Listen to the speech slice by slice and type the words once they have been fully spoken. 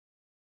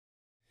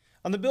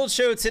On the build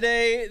show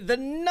today, the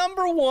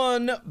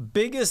 #1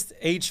 biggest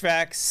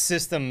HVAC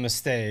system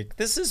mistake.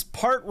 This is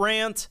part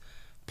rant,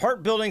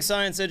 part building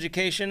science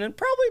education, and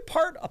probably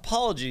part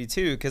apology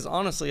too, because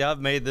honestly,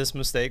 I've made this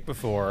mistake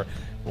before.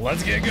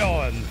 Let's get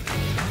going.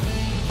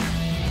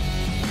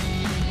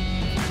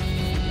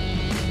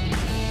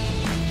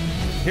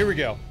 Here we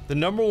go. The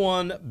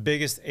 #1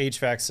 biggest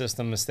HVAC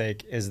system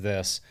mistake is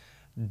this: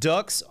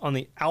 ducts on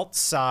the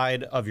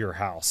outside of your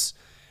house.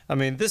 I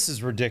mean, this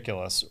is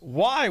ridiculous.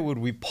 Why would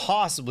we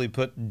possibly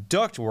put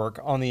ductwork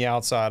on the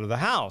outside of the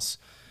house?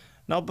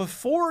 Now,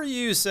 before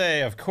you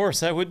say, of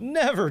course, I would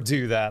never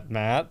do that,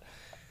 Matt,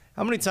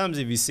 how many times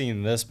have you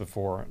seen this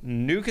before?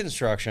 New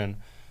construction,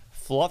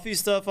 fluffy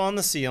stuff on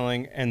the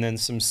ceiling, and then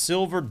some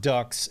silver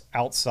ducts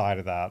outside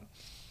of that.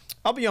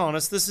 I'll be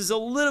honest, this is a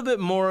little bit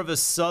more of a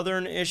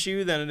southern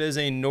issue than it is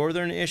a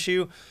northern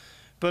issue,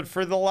 but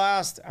for the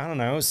last, I don't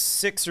know,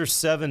 6 or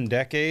 7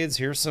 decades,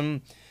 here's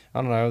some, I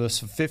don't know, this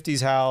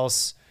 50s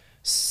house,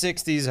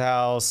 60s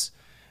house.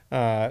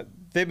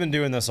 They've been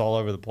doing this all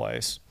over the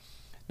place.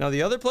 Now,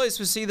 the other place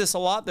we see this a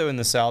lot, though, in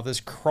the South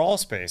is crawl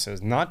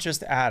spaces, not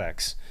just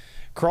attics.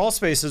 Crawl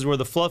spaces where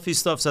the fluffy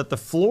stuff's at the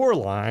floor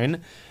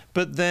line,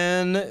 but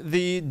then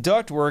the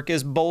ductwork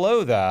is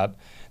below that.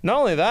 Not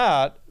only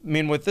that, I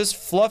mean, with this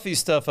fluffy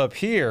stuff up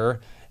here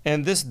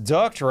and this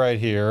duct right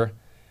here,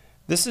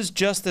 this is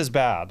just as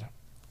bad.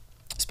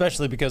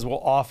 Especially because we'll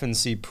often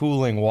see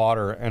pooling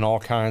water and all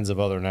kinds of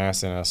other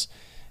nastiness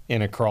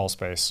in a crawl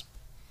space.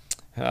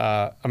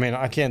 I mean,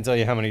 I can't tell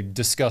you how many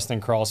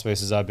disgusting crawl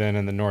spaces I've been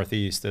in the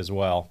Northeast as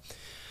well.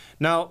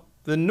 Now,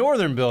 the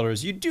northern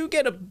builders, you do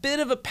get a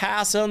bit of a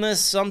pass on this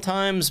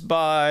sometimes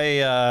by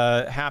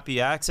happy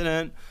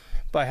accident,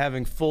 by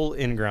having full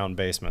in-ground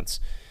basements.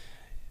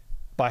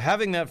 By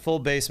having that full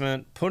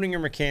basement, putting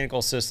your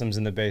mechanical systems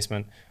in the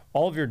basement,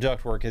 all of your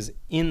ductwork is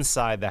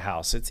inside the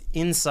house. It's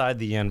inside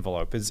the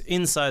envelope. It's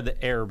inside the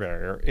air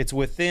barrier. It's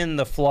within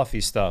the fluffy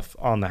stuff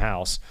on the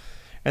house.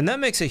 And that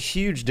makes a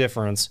huge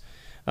difference,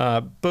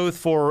 both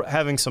for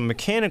having some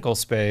mechanical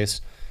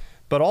space,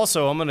 but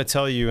also I'm going to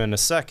tell you in a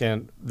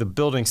second the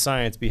building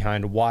science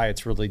behind why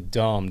it's really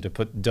dumb to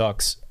put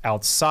ducts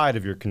outside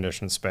of your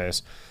conditioned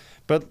space.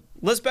 But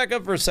let's back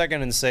up for a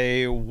second and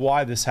say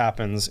why this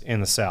happens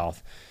in the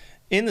South.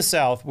 In the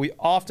South, we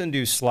often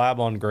do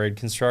slab-on-grade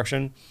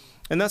construction.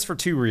 And that's for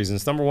 2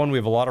 reasons. #1, we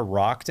have a lot of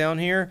rock down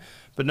here.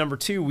 But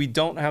 #2, we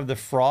don't have the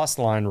frost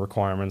line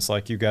requirements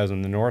like you guys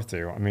in the north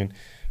do. I mean,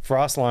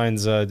 frost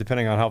lines,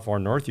 depending on how far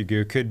north you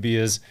go, could be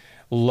as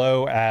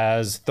low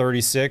as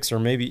 36 or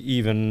maybe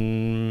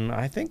even,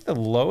 I think the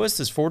lowest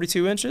is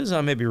 42 inches.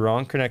 I may be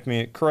wrong. Correct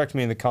me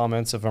in the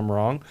comments if I'm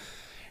wrong.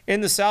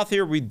 In the south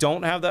here, we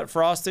don't have that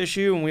frost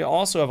issue. And we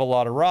also have a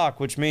lot of rock,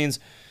 which means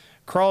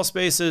crawl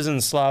spaces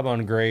and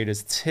slab-on-grade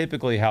is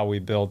typically how we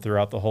build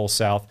throughout the whole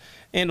South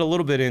and a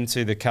little bit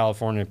into the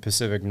California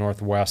Pacific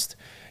Northwest,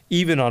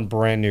 even on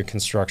brand new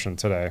construction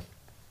today.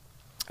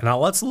 Now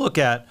let's look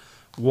at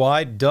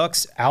why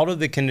ducts out of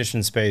the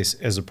conditioned space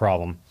is a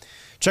problem.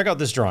 Check out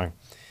this drawing.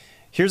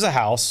 Here's a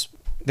house.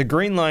 The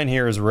green line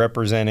here is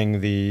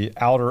representing the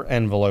outer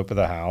envelope of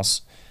the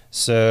house.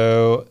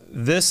 So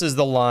this is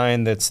the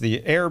line that's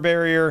the air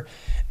barrier,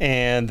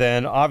 and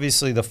then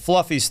obviously the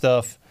fluffy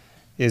stuff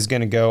is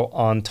going to go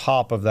on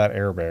top of that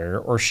air barrier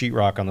or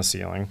sheetrock on the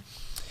ceiling.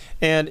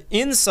 And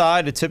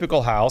inside a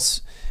typical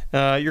house,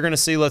 you're going to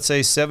see, let's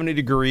say, 70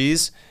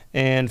 degrees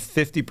and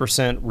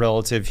 50%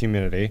 relative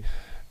humidity.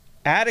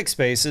 Attic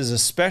spaces,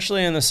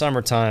 especially in the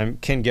summertime,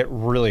 can get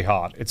really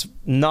hot. It's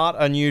not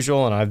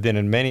unusual, and I've been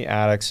in many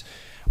attics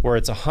where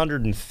it's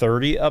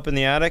 130 up in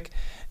the attic,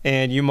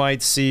 and you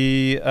might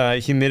see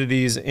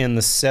humidities in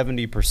the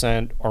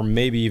 70% or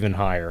maybe even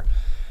higher,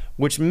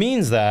 which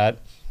means that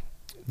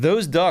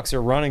those ducts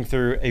are running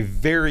through a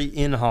very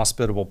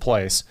inhospitable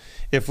place.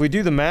 If we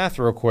do the math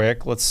real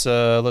quick, let's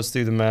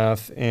do the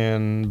math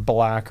in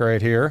black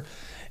right here.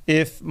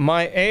 If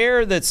my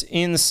air that's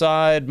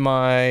inside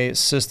my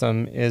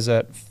system is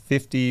at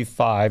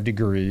 55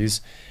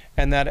 degrees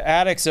and that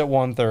attic's at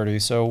 130,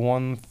 so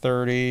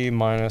 130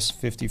 minus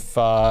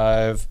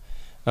 55,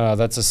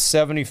 that's a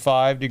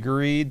 75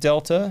 degree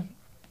delta.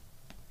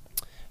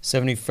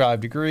 75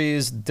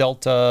 degrees,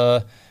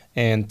 delta,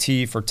 and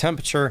T for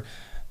temperature.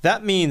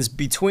 That means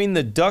between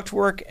the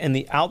ductwork and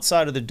the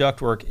outside of the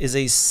ductwork is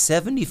a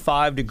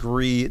 75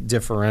 degree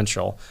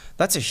differential.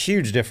 That's a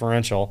huge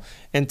differential.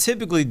 And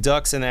typically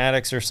ducts and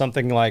attics are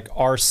something like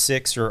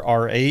R6 or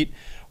R8,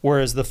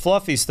 whereas the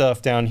fluffy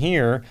stuff down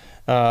here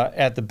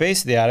at the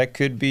base of the attic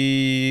could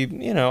be,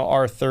 you know,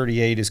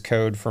 R38 is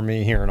code for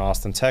me here in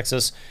Austin,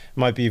 Texas. It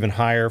might be even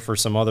higher for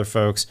some other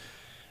folks.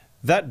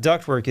 That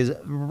ductwork is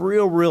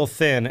real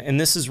thin, and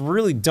this is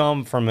really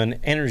dumb from an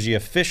energy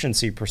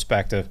efficiency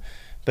perspective.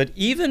 But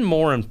even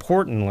more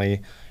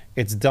importantly,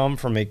 it's dumb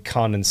from a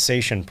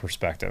condensation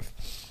perspective.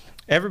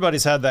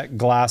 Everybody's had that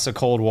glass of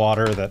cold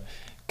water that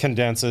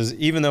condenses.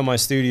 Even though my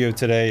studio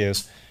today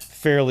is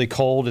fairly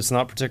cold, it's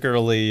not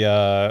particularly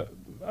a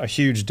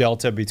huge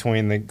delta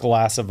between the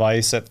glass of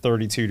ice at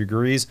 32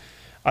 degrees.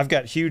 I've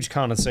got huge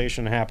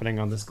condensation happening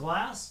on this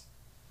glass.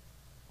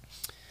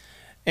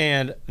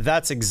 And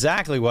that's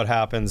exactly what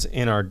happens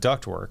in our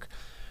ductwork.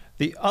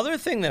 The other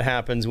thing that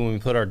happens when we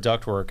put our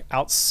ductwork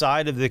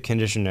outside of the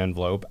conditioned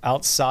envelope,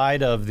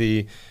 outside of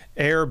the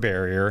air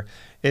barrier,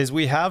 is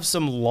we have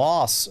some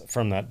loss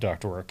from that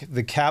ductwork.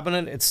 The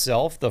cabinet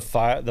itself, the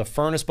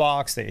furnace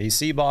box, the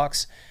AC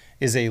box,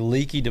 is a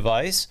leaky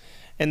device,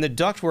 and the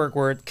ductwork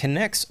where it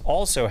connects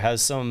also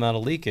has some amount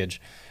of leakage.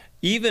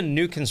 Even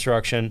new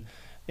construction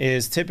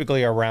is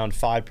typically around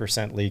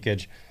 5%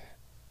 leakage.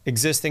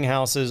 Existing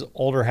houses,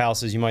 older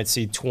houses, you might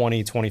see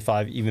 20,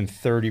 25, even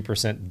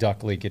 30%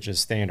 duct leakage is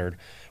standard,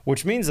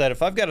 which means that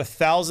if I've got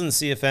 1,000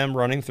 CFM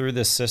running through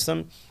this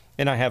system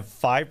and I have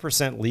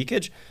 5%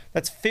 leakage,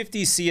 that's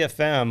 50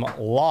 CFM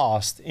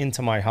lost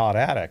into my hot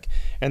attic.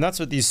 And that's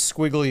what these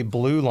squiggly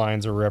blue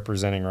lines are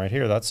representing right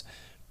here. That's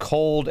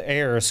cold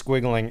air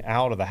squiggling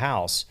out of the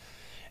house.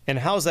 And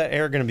how's that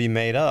air going to be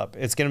made up?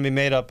 It's going to be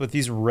made up with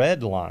these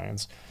red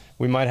lines.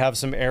 We might have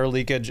some air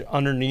leakage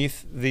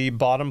underneath the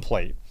bottom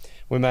plate.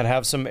 We might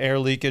have some air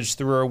leakage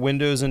through our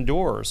windows and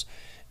doors.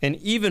 And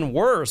even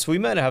worse, we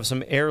might have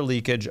some air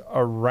leakage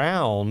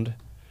around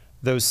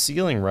those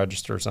ceiling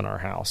registers in our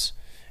house.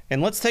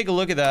 And let's take a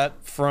look at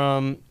that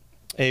from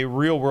a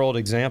real world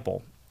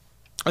example.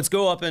 Let's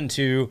go up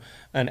into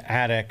an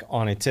attic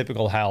on a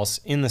typical house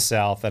in the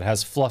South that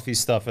has fluffy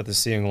stuff at the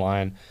ceiling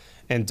line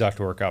and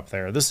ductwork up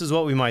there. This is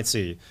what we might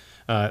see.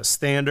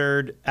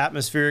 Standard,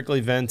 atmospherically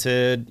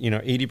vented,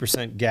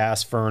 80%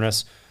 gas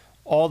furnace,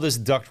 all this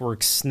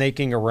ductwork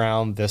snaking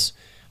around this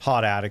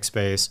hot attic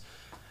space.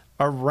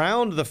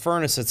 Around the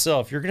furnace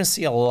itself, you're going to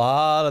see a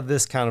lot of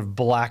this kind of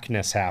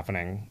blackness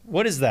happening.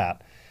 What is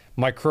that?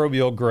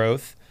 Microbial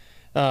growth.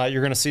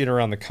 You're going to see it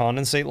around the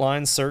condensate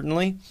lines,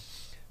 certainly.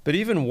 But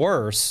even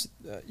worse,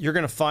 you're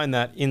going to find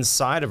that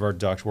inside of our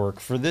ductwork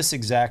for this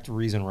exact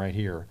reason right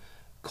here.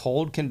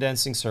 Cold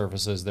condensing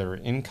surfaces that are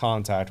in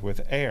contact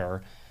with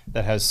air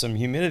that has some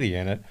humidity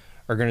in it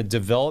are going to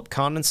develop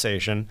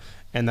condensation,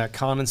 and that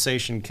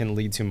condensation can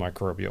lead to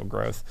microbial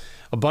growth.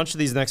 A bunch of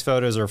these next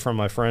photos are from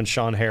my friend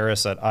Sean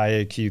Harris at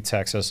IAQ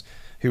Texas,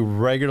 who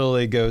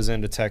regularly goes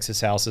into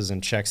Texas houses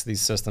and checks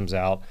these systems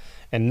out.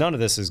 And none of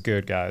this is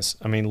good, guys.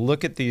 I mean,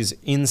 look at these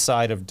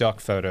inside of duct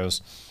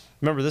photos.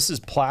 Remember, this is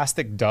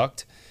plastic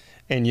duct,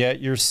 and yet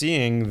you're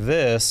seeing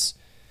this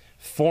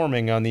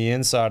forming on the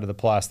inside of the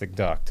plastic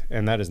duct,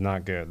 and that is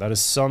not good. That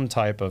is some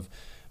type of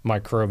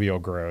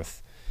microbial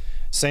growth.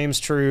 Same's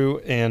true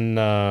in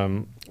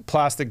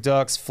plastic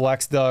ducts,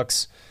 flex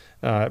ducts.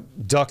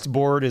 Duct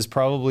board is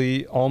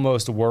probably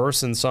almost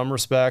worse in some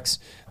respects.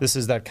 This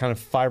is that kind of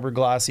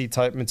fiberglassy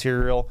type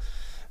material.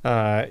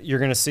 You're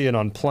going to see it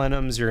on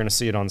plenums. You're going to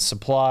see it on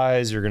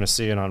supplies. You're going to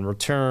see it on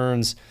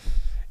returns.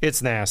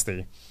 It's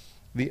nasty.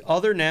 The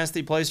other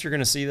nasty place you're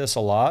going to see this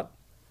a lot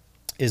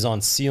is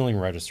on ceiling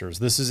registers.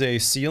 This is a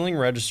ceiling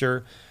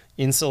register.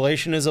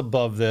 Insulation is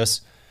above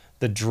this.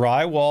 The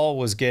drywall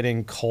was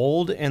getting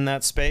cold in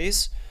that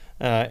space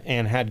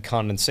and had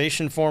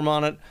condensation form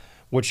on it.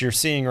 What you're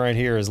seeing right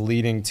here is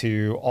leading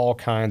to all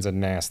kinds of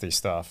nasty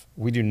stuff.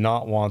 We do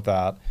not want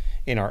that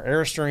in our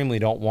Airstream. We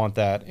don't want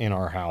that in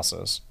our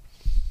houses.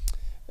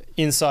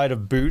 Inside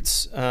of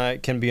boots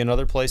can be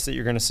another place that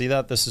you're going to see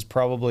that. This is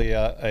probably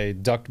a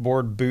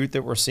ductboard boot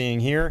that we're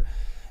seeing here.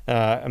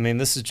 I mean,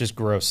 this is just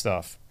gross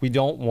stuff. We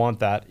don't want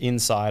that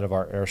inside of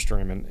our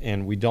Airstream,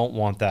 and we don't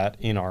want that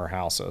in our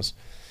houses.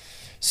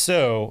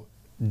 So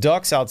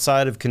ducts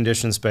outside of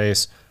conditioned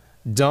space,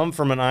 dumb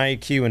from an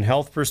IAQ and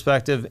health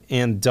perspective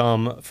and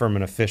dumb from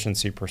an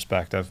efficiency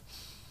perspective.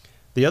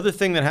 The other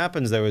thing that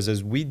happens though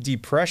is we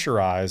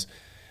depressurize.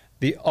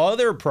 The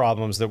other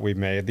problems that we've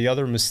made, the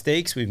other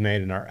mistakes we've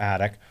made in our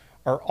attic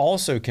are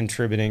also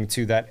contributing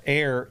to that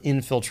air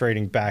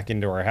infiltrating back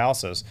into our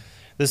houses.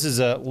 This is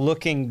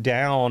looking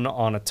down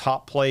on a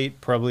top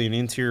plate, probably an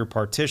interior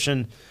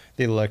partition.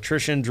 The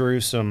electrician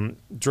drilled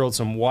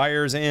some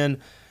wires in.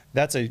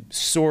 That's a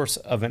source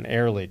of an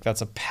air leak.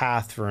 That's a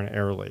path for an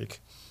air leak.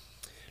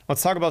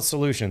 Let's talk about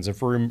solutions.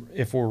 If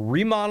we're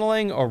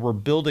remodeling or we're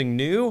building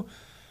new,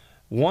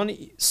 one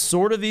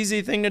sort of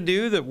easy thing to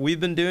do that we've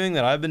been doing,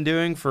 that I've been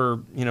doing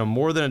for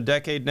more than a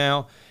decade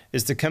now,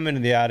 is to come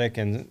into the attic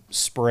and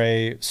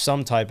spray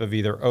some type of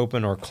either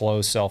open or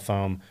closed cell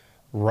foam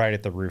right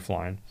at the roof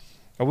line.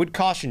 I would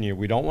caution you,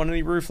 we don't want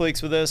any roof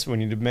leaks with this. We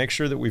need to make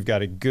sure that we've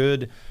got a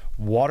good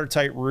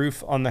watertight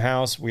roof on the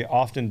house. We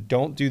often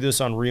don't do this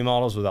on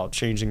remodels without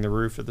changing the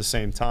roof at the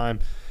same time.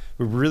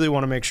 We really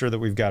want to make sure that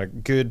we've got a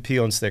good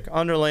peel and stick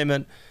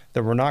underlayment,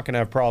 that we're not going to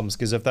have problems,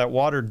 because if that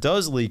water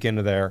does leak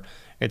into there,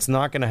 it's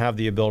not going to have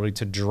the ability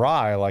to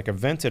dry like a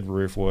vented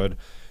roof would.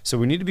 So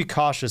we need to be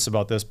cautious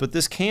about this, but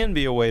this can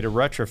be a way to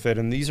retrofit,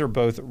 and these are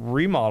both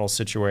remodel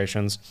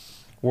situations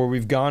where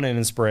we've gone in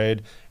and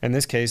sprayed. In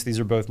this case, these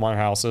are both my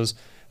houses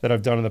that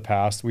I've done in the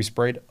past. We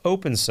sprayed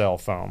open cell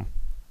foam.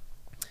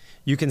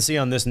 You can see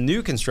on this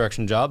new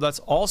construction job, that's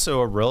also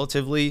a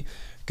relatively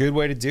good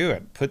way to do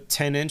it. Put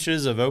 10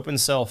 inches of open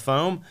cell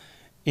foam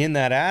in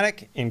that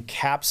attic,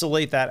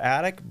 encapsulate that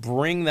attic,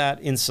 bring that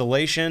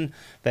insulation,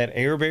 that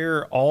air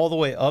barrier all the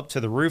way up to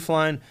the roof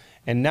line,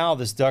 and now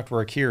this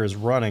ductwork here is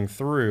running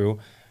through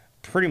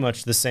pretty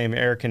much the same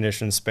air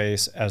conditioned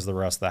space as the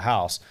rest of the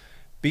house.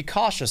 Be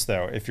cautious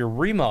though. If you're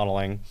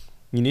remodeling,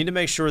 you need to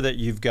make sure that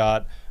you've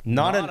got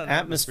not an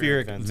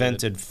atmospheric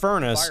vented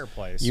furnace.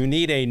 You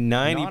need a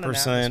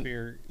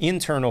 90%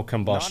 internal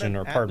combustion,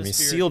 or pardon me,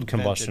 sealed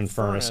combustion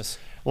furnace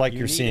like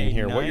you're seeing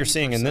here. What you're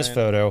seeing in this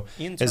photo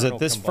is that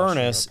this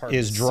furnace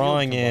is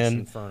drawing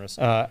in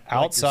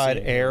outside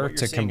air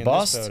to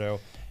combust,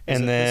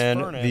 and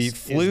then the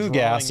flue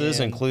gases,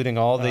 including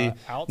all the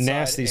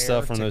nasty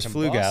stuff from those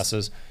flue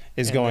gases,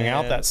 is going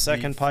out that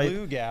second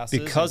pipe.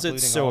 Because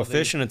it's so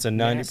efficient, it's a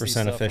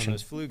 90%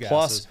 efficient.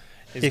 Plus,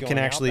 it can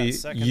actually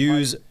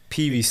use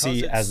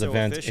PVC as the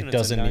vent. It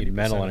doesn't need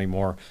metal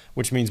anymore,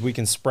 which means we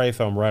can spray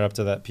foam right up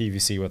to that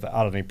PVC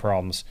without any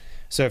problems.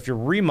 So if you're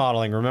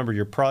remodeling, remember,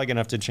 you're probably going to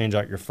have to change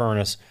out your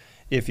furnace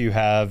if you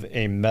have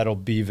a metal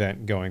B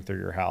vent going through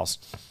your house.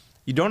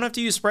 You don't have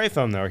to use spray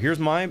foam though. Here's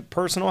my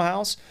personal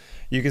house.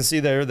 You can see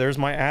there's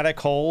my attic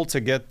hole to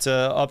get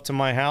up to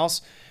my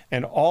house,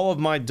 and all of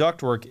my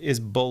ductwork is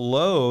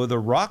below the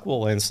rock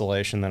wool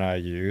insulation that I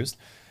used.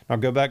 Now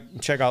go back and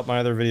check out my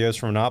other videos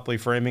from Monopoly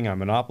framing. I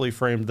Monopoly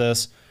framed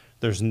this.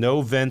 There's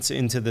no vents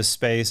into this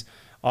space.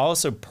 I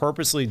also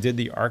purposely did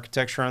the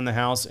architecture on the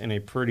house in a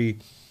pretty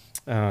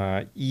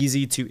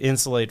easy to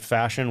insulate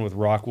fashion with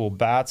rock wool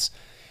bats,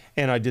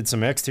 and I did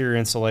some exterior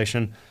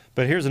insulation.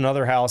 But here's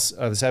another house.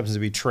 This happens to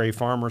be Trey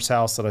Farmer's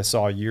house that I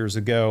saw years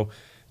ago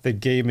that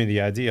gave me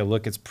the idea.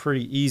 Look, it's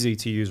pretty easy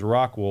to use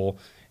rock wool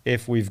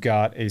if we've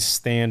got a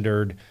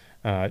standard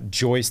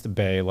joist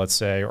bay, let's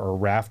say, or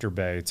rafter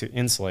bay to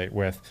insulate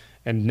with.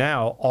 And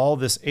now all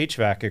this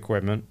HVAC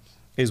equipment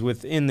is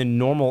within the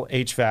normal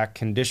HVAC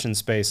conditioned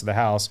space of the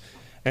house.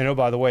 And oh,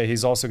 by the way,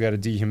 he's also got a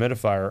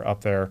dehumidifier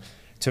up there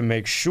to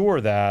make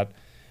sure that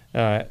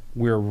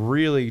we're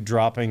really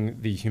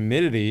dropping the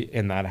humidity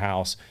in that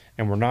house,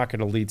 and we're not going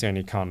to lead to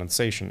any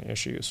condensation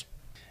issues.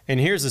 And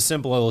here's a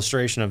simple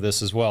illustration of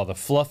this as well. The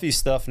fluffy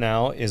stuff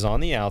now is on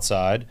the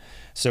outside.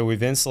 So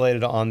we've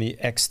insulated on the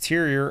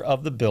exterior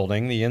of the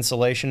building. The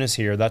insulation is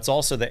here. That's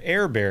also the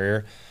air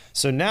barrier.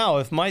 So now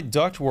if my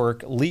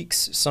ductwork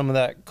leaks some of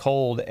that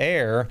cold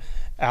air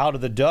out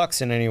of the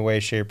ducts in any way,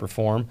 shape, or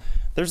form,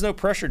 there's no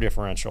pressure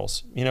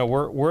differentials. You know,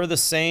 we're the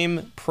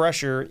same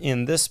pressure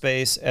in this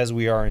space as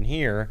we are in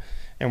here,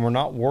 and we're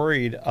not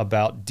worried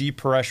about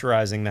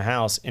depressurizing the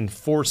house and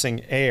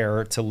forcing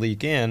air to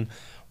leak in.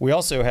 We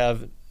also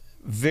have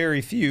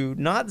very few,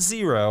 not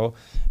zero,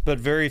 but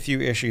very few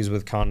issues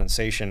with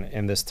condensation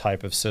in this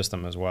type of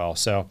system as well.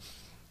 So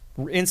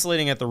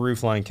insulating at the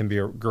roof line can be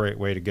a great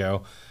way to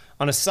go.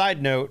 On a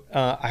side note,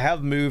 I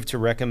have moved to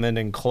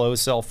recommending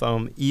closed cell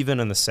foam even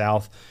in the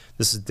South.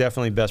 This is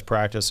definitely best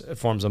practice. It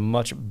forms a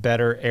much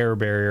better air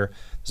barrier.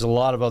 There's a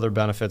lot of other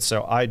benefits,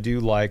 so I do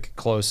like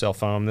closed cell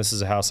foam. This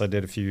is a house I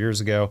did a few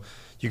years ago.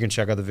 You can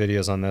check out the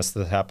videos on this.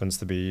 That happens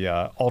to be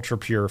ultra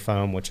pure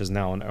foam, which is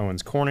now an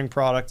Owens Corning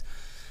product.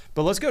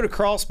 But let's go to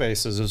crawl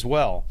spaces as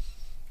well.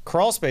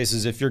 Crawl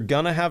spaces, if you're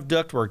gonna have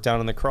ductwork down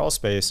in the crawl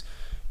space,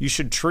 you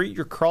should treat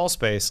your crawl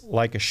space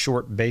like a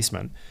short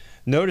basement.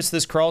 Notice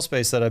this crawl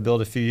space that I built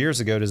a few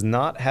years ago does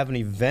not have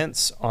any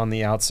vents on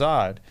the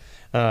outside.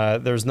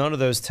 There's none of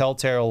those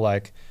telltale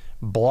like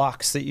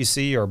blocks that you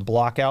see or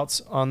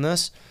blockouts on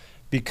this,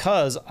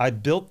 because I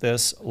built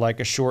this like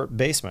a short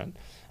basement.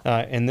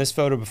 In this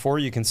photo before,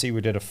 you can see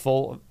we did a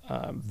full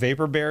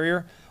vapor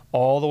barrier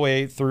all the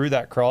way through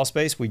that crawl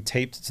space. We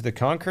taped it to the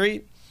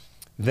concrete.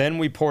 Then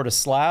we poured a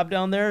slab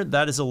down there.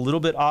 That is a little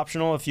bit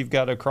optional if you've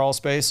got a crawl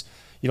space.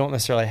 You don't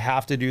necessarily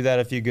have to do that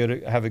if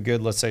you have a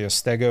good, let's say, a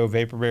Stego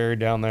vapor barrier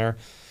down there.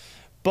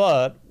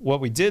 But what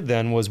we did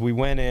then was we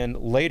went in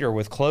later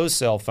with closed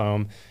cell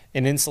foam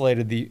and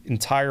insulated the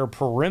entire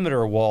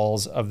perimeter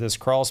walls of this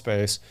crawl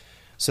space,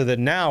 so that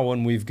now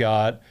when we've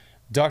got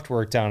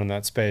ductwork down in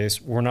that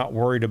space, we're not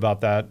worried about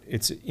that.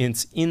 It's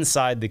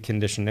inside the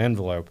conditioned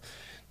envelope.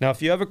 Now,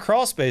 if you have a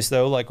crawl space,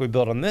 though, like we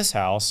built on this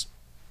house,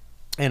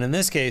 and in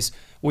this case,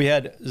 we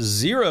had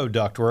zero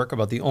ductwork,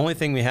 about the only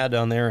thing we had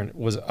down there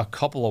was a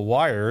couple of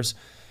wires,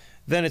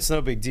 then it's no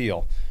big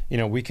deal. You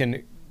know, we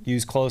can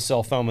use closed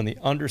cell foam on the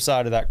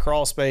underside of that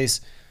crawl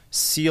space,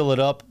 seal it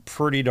up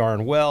pretty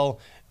darn well,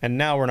 and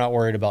now we're not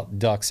worried about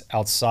ducts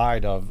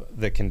outside of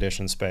the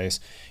conditioned space.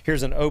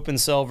 Here's an open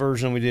cell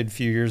version we did a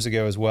few years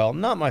ago as well.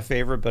 Not my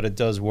favorite, but it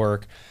does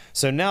work.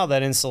 So now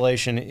that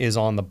insulation is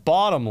on the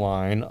bottom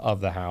line of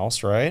the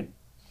house, right?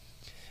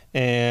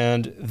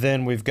 And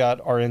then we've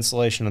got our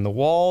insulation in the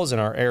walls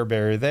and our air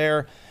barrier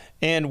there.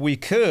 And we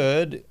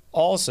could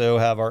also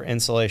have our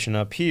insulation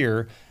up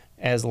here,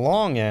 as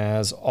long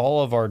as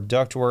all of our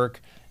ductwork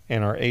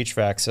and our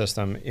HVAC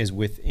system is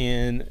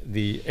within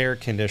the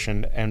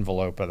air-conditioned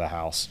envelope of the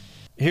house.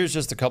 Here's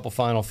just a couple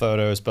final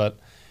photos, but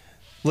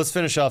let's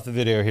finish off the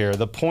video here.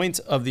 The point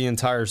of the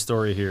entire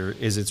story here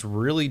is it's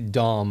really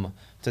dumb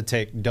to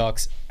take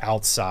ducts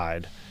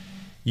outside.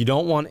 You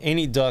don't want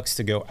any ducts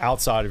to go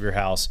outside of your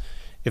house.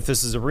 If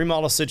this is a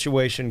remodel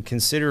situation,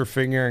 consider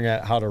figuring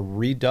out how to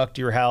reduct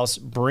your house.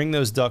 Bring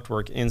those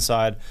ductwork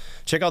inside.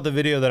 Check out the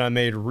video that I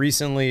made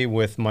recently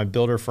with my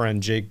builder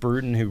friend Jake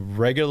Bruton, who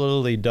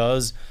regularly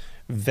does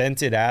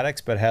vented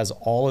attics but has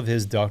all of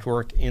his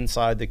ductwork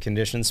inside the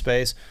conditioned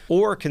space,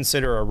 or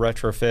consider a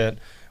retrofit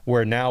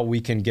where now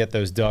we can get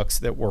those ducts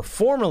that were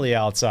formerly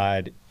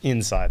outside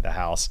inside the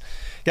house.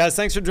 Guys,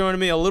 thanks for joining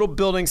me. A little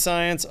building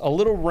science, a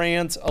little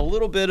rant, a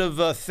little bit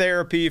of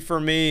therapy for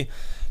me,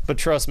 but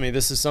trust me,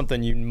 this is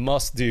something you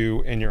must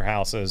do in your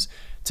houses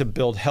to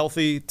build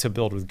healthy, to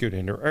build with good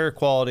indoor air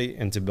quality,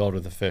 and to build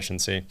with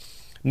efficiency.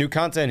 New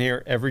content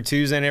here every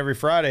Tuesday and every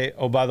Friday.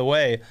 Oh, by the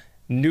way,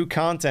 new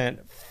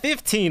content,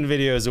 15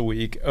 videos a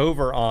week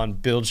over on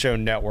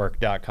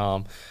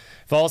buildshownetwork.com.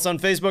 Follow us on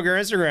Facebook or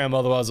Instagram.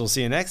 Otherwise, we'll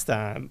see you next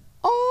time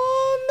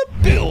on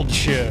The Build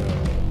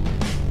Show.